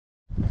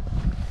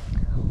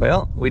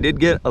Well, we did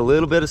get a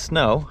little bit of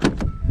snow.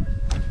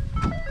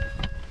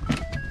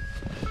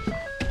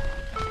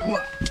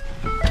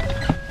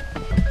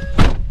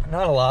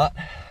 Not a lot,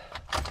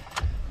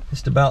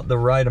 just about the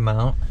right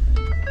amount.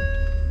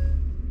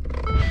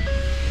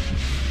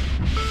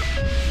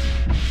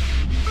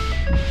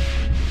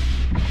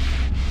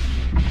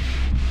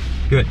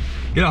 Good.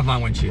 Get off my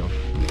windshield.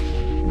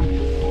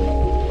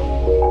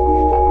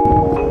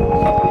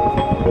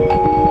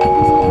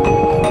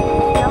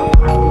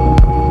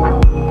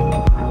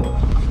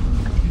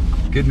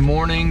 Good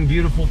morning,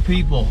 beautiful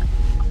people.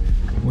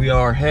 We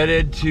are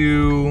headed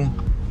to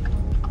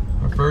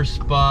our first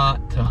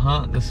spot to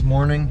hunt this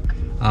morning.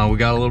 We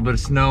got a little bit of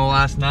snow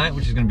last night,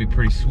 which is gonna be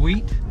pretty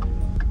sweet.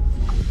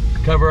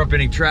 Cover up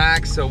any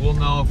tracks, so we'll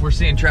know if we're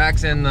seeing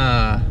tracks in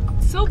the...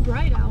 It's so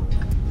bright out.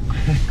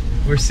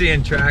 We're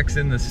seeing tracks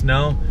in the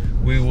snow.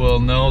 We will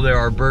know there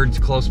are birds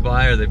close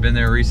by or they've been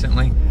there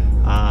recently.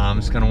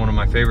 It's kind of one of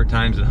my favorite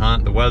times to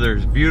hunt. The weather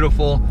is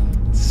beautiful.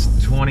 It's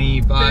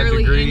 25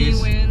 Barely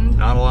degrees. any wind.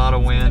 Not a lot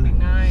of wind. It's gonna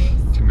be nice.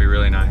 It's gonna be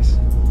really nice.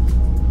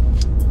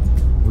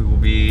 We will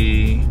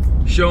be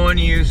showing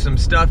you some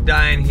stuff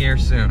dying here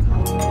soon.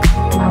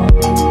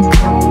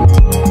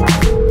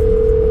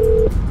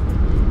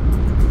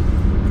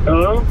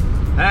 Hello?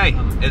 Hey,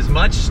 as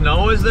much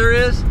snow as there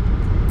is,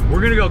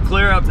 we're gonna go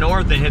clear up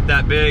north and hit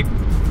that big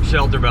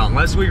shelter belt.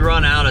 Unless we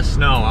run out of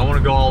snow, I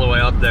wanna go all the way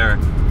up there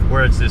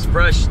where it's this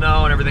fresh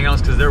snow and everything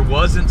else, because there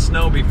wasn't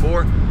snow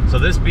before. So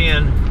this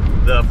being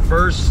the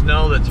first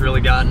snow that's really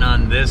gotten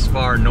on this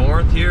far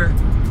north here,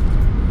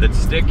 that's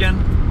sticking,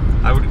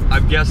 I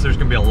guess there's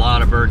gonna be a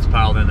lot of birds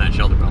piled in that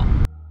shelter belt.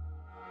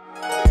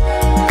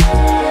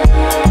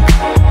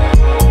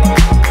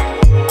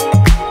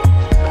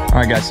 All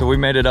right guys, so we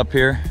made it up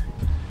here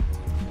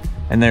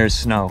and there's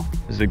snow.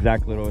 This is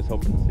exactly what I was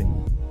hoping to see.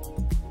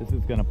 This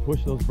is gonna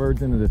push those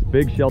birds into this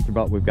big shelter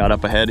belt we've got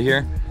up ahead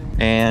here.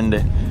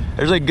 And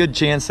there's a good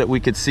chance that we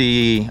could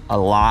see a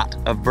lot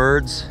of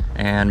birds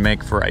and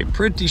make for a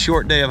pretty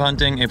short day of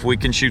hunting if we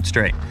can shoot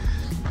straight.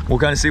 We'll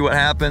kind of see what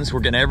happens.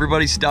 We're getting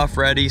everybody's stuff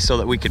ready so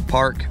that we could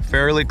park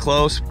fairly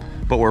close,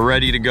 but we're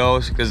ready to go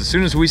because as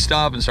soon as we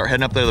stop and start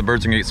heading up there, the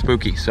birds are gonna get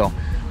spooky. So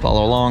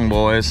follow along,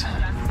 boys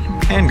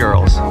and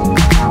girls.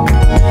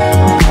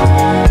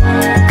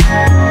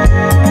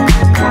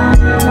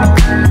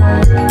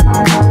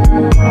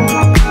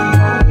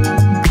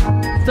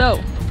 So,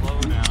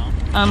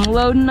 I'm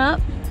loading up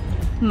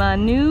my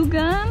new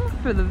gun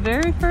for the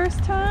very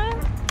first time.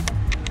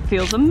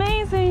 Feels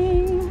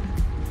amazing.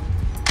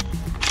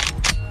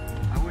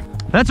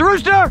 That's a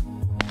rooster!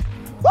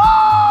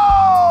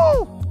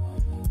 Woo!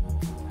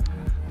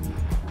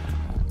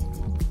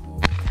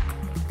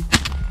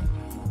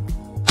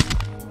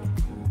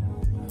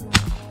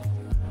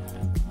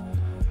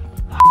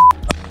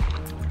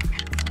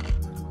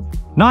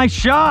 Nice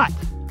shot!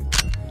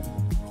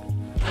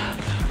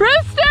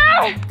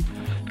 Rooster!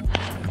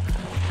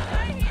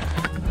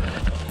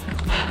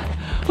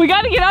 We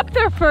gotta get up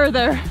there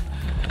further.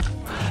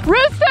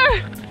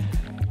 Rooster!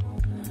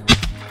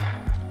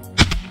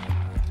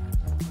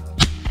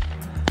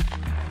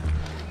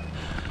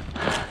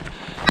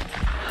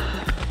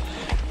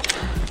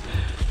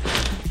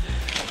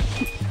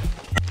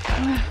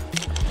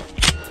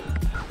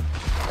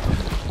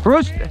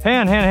 Rooster!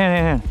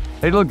 Hand.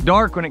 They looked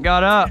dark when it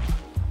got up.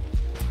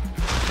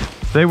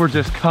 They were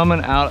just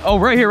coming out. Oh,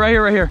 right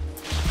here.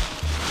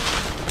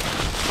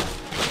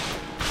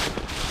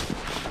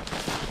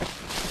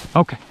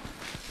 Okay.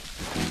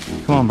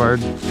 Come on, bird.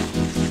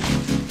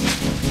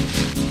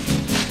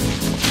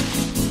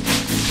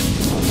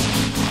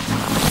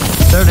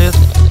 There it is.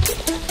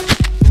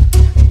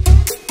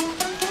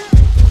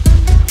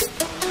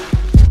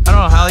 I don't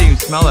know how you can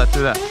smell that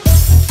through that.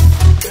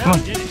 Come on.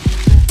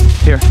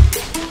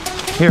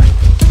 Here.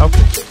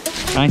 Okay.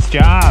 Nice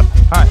job.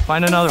 All right,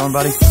 find another one,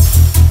 buddy.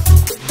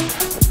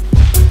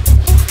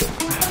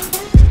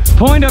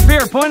 Point up here.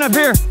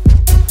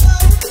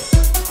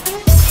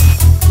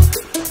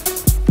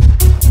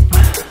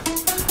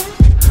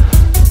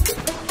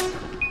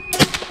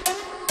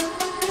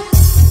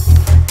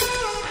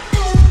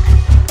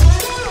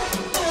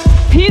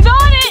 He's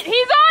on it!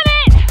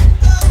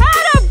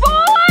 Atta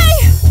boy!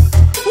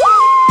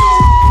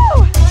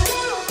 Woo!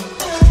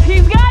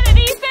 He's got it,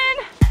 Ethan!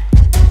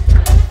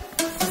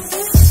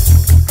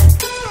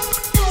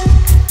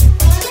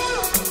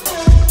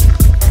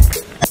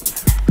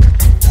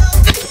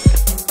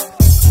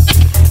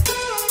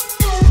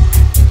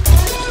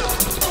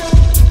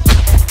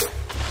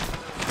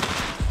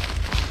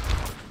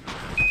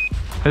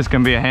 This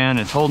can be a hand.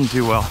 It's holding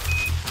too well.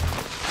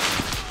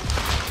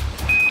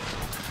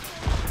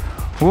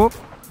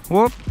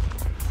 Whoop.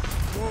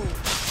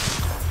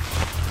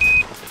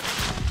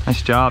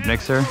 Nice job,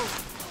 Nick, sir.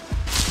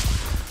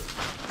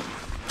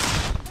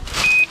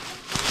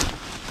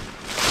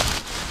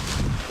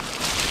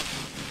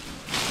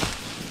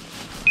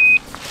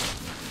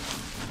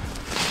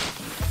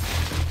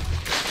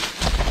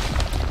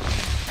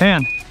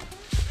 Hand.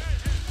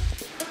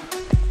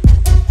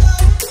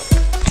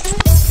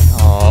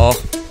 Oh.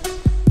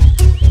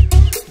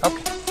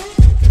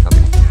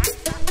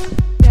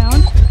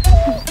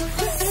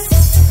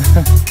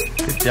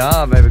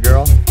 job, baby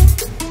girl.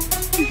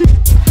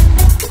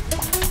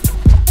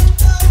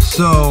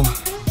 So,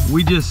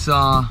 we just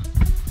saw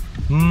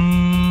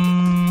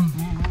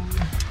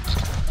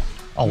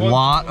a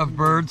lot of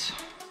birds.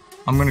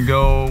 I'm gonna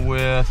go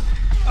with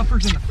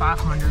uppers in the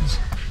 500s.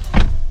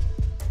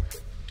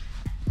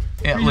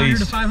 At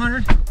least to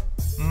 500.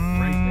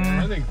 Right there.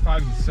 I think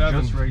 5 to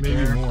 7, just right maybe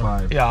there. more.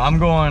 5. Yeah, I'm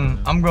going.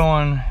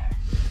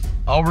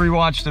 I'll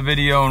rewatch the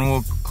video and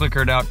we'll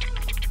clicker it out.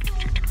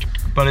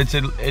 But it's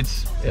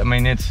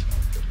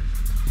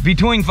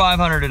between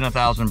 500 and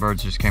 1,000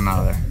 birds just came out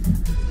of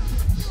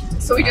there.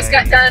 So we just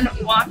got done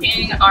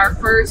walking our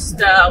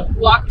first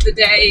walk of the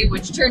day,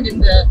 which turned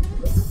into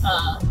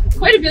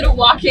quite a bit of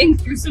walking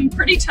through some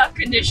pretty tough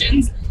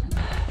conditions.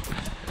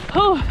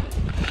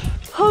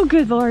 Oh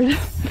good Lord.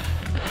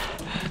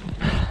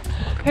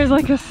 There's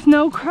like a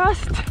snow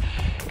crust,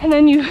 and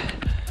then you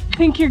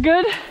think you're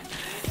good,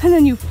 and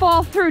then you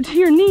fall through to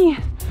your knee.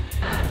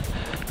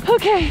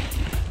 Okay.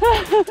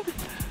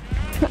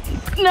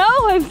 No,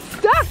 I'm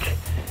stuck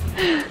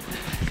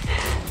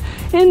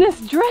in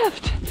this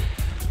drift.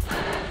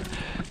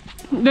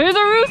 There's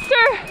a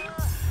rooster.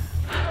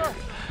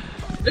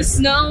 The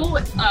snow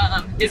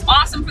is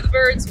awesome for the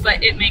birds,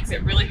 but it makes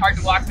it really hard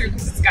to walk through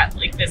because it's got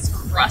like this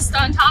crust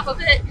on top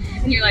of it,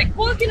 and you're like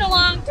walking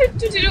along, and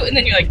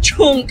then you're like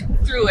chunk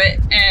through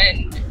it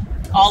and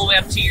all the way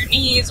up to your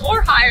knees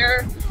or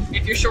higher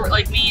if you're short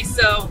like me.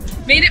 So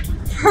made it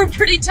for a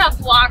pretty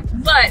tough walk,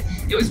 but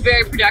it was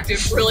very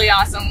productive, really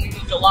awesome. We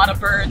moved a lot of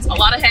birds, a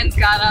lot of hens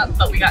got up,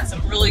 but we got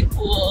some really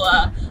cool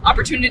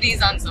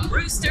opportunities on some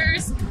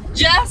roosters.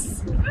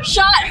 Jess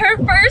shot her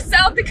first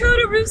South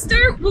Dakota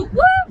rooster. Woo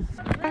woo!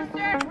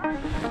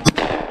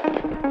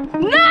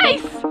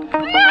 Nice!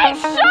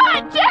 Nice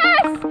shot,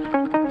 Jess!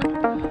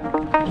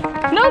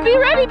 No, be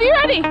ready, be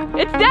ready.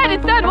 It's dead,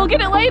 it's dead. We'll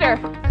get it later.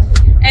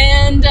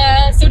 And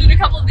so did a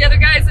couple of the other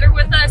guys that are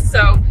with us.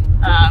 So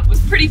it was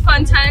pretty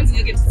fun times, and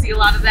you'll get to see a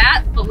lot of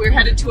that. But we're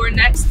headed to our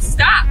next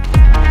stop.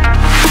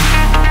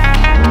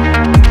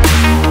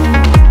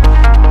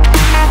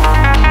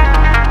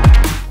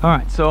 All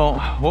right, so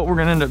what we're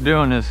gonna end up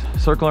doing is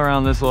circle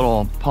around this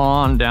little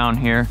pond down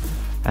here,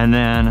 and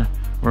then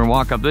we're gonna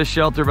walk up this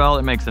shelter belt.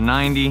 It makes a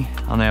 90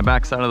 on the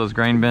back side of those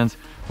grain bins.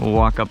 We'll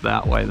walk up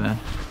that way then.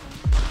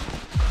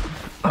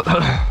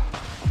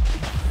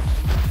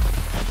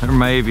 There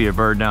may be a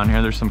bird down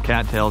here. There's some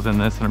cattails in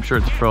this, and I'm sure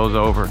it's froze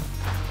over.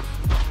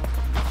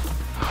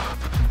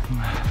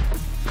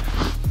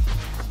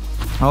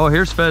 Oh,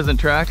 here's pheasant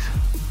tracks.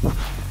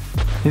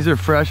 These are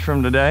fresh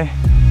from today.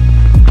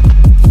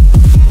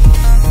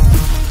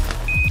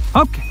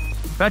 Okay,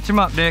 fetch him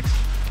up, Dix.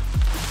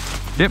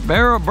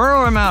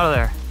 Burrow him out of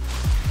there.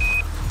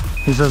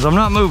 He says, I'm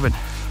not moving.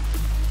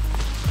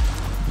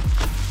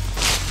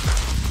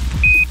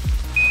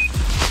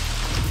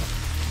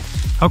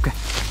 Okay,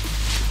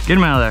 get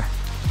him out of there.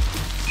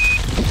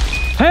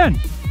 Hen!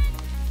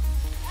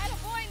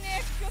 Attaboy,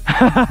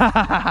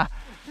 Nick.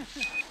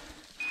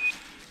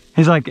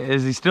 He's like,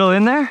 is he still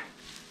in there? Is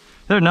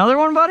there another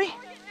one, buddy? Yeah,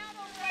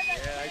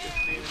 I just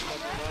seen it.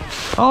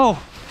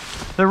 Oh,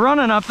 they're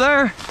running up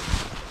there.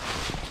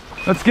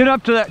 Let's get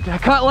up to that.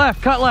 Cut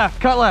left, cut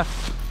left, cut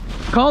left.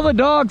 Call the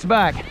dogs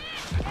back.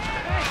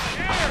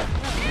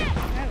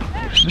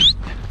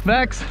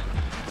 Vex,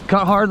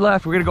 cut hard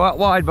left. We're gonna go out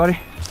wide, buddy.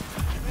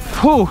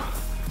 Whew.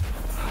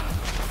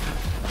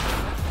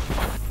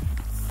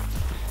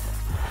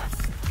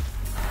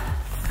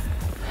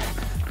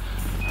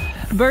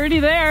 Birdie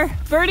there.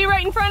 Birdie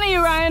right in front of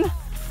you, Ryan.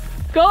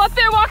 Go up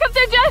there, walk up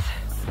there, Jess.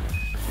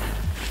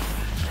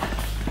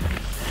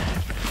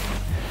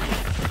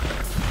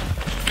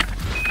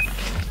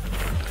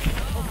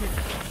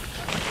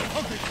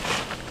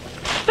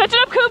 Fetch it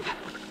up, Coop.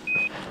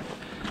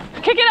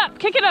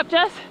 Kick it up,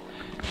 Jess.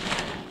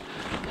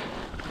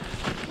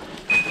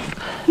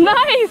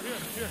 Nice.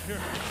 Here.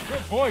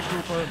 Good boy,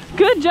 Cooper.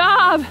 Good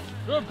job.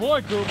 Good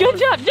boy, Cooper. Good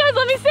job, Jess.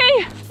 Let me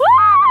see.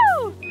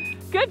 Woo!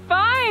 Good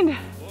find.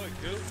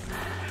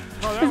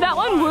 Oh, Is that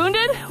one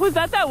wounded? Was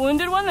that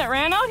wounded one that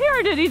ran out here,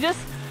 or did he just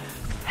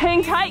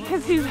hang tight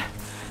because he's...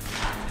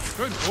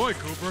 Good boy,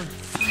 Cooper.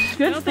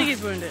 Good. I don't think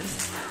he's wounded.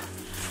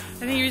 I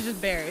think he was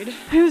just buried.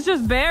 He was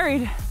just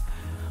buried.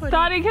 What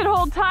Thought he could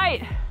hold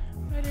tight.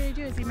 What did he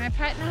do? Is he my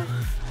pet now?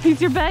 He's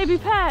your baby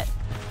pet.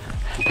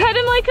 Pet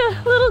him like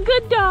a little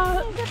good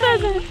dog.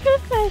 Pheasant.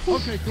 Good pheasant.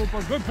 Okay,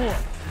 Cooper. Good boy.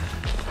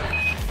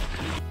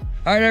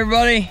 All right,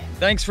 everybody.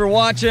 Thanks for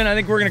watching. I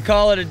think we're gonna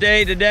call it a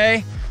day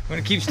today. I'm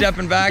gonna keep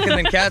stepping back, and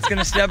then Kat's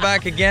gonna step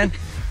back again.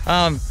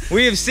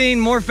 We have seen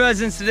more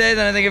pheasants today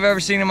than I think I've ever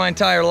seen in my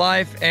entire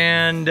life,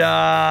 and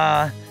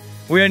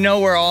we know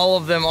where all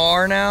of them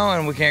are now,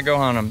 and we can't go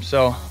hunt them.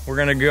 So we're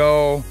gonna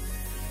go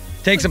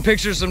take some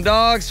pictures of some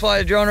dogs, fly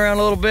the drone around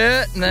a little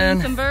bit, and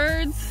then some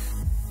birds.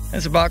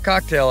 It's about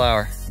cocktail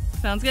hour.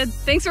 Sounds good.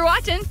 Thanks for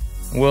watching.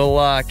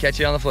 We'll catch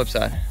you on the flip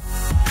side.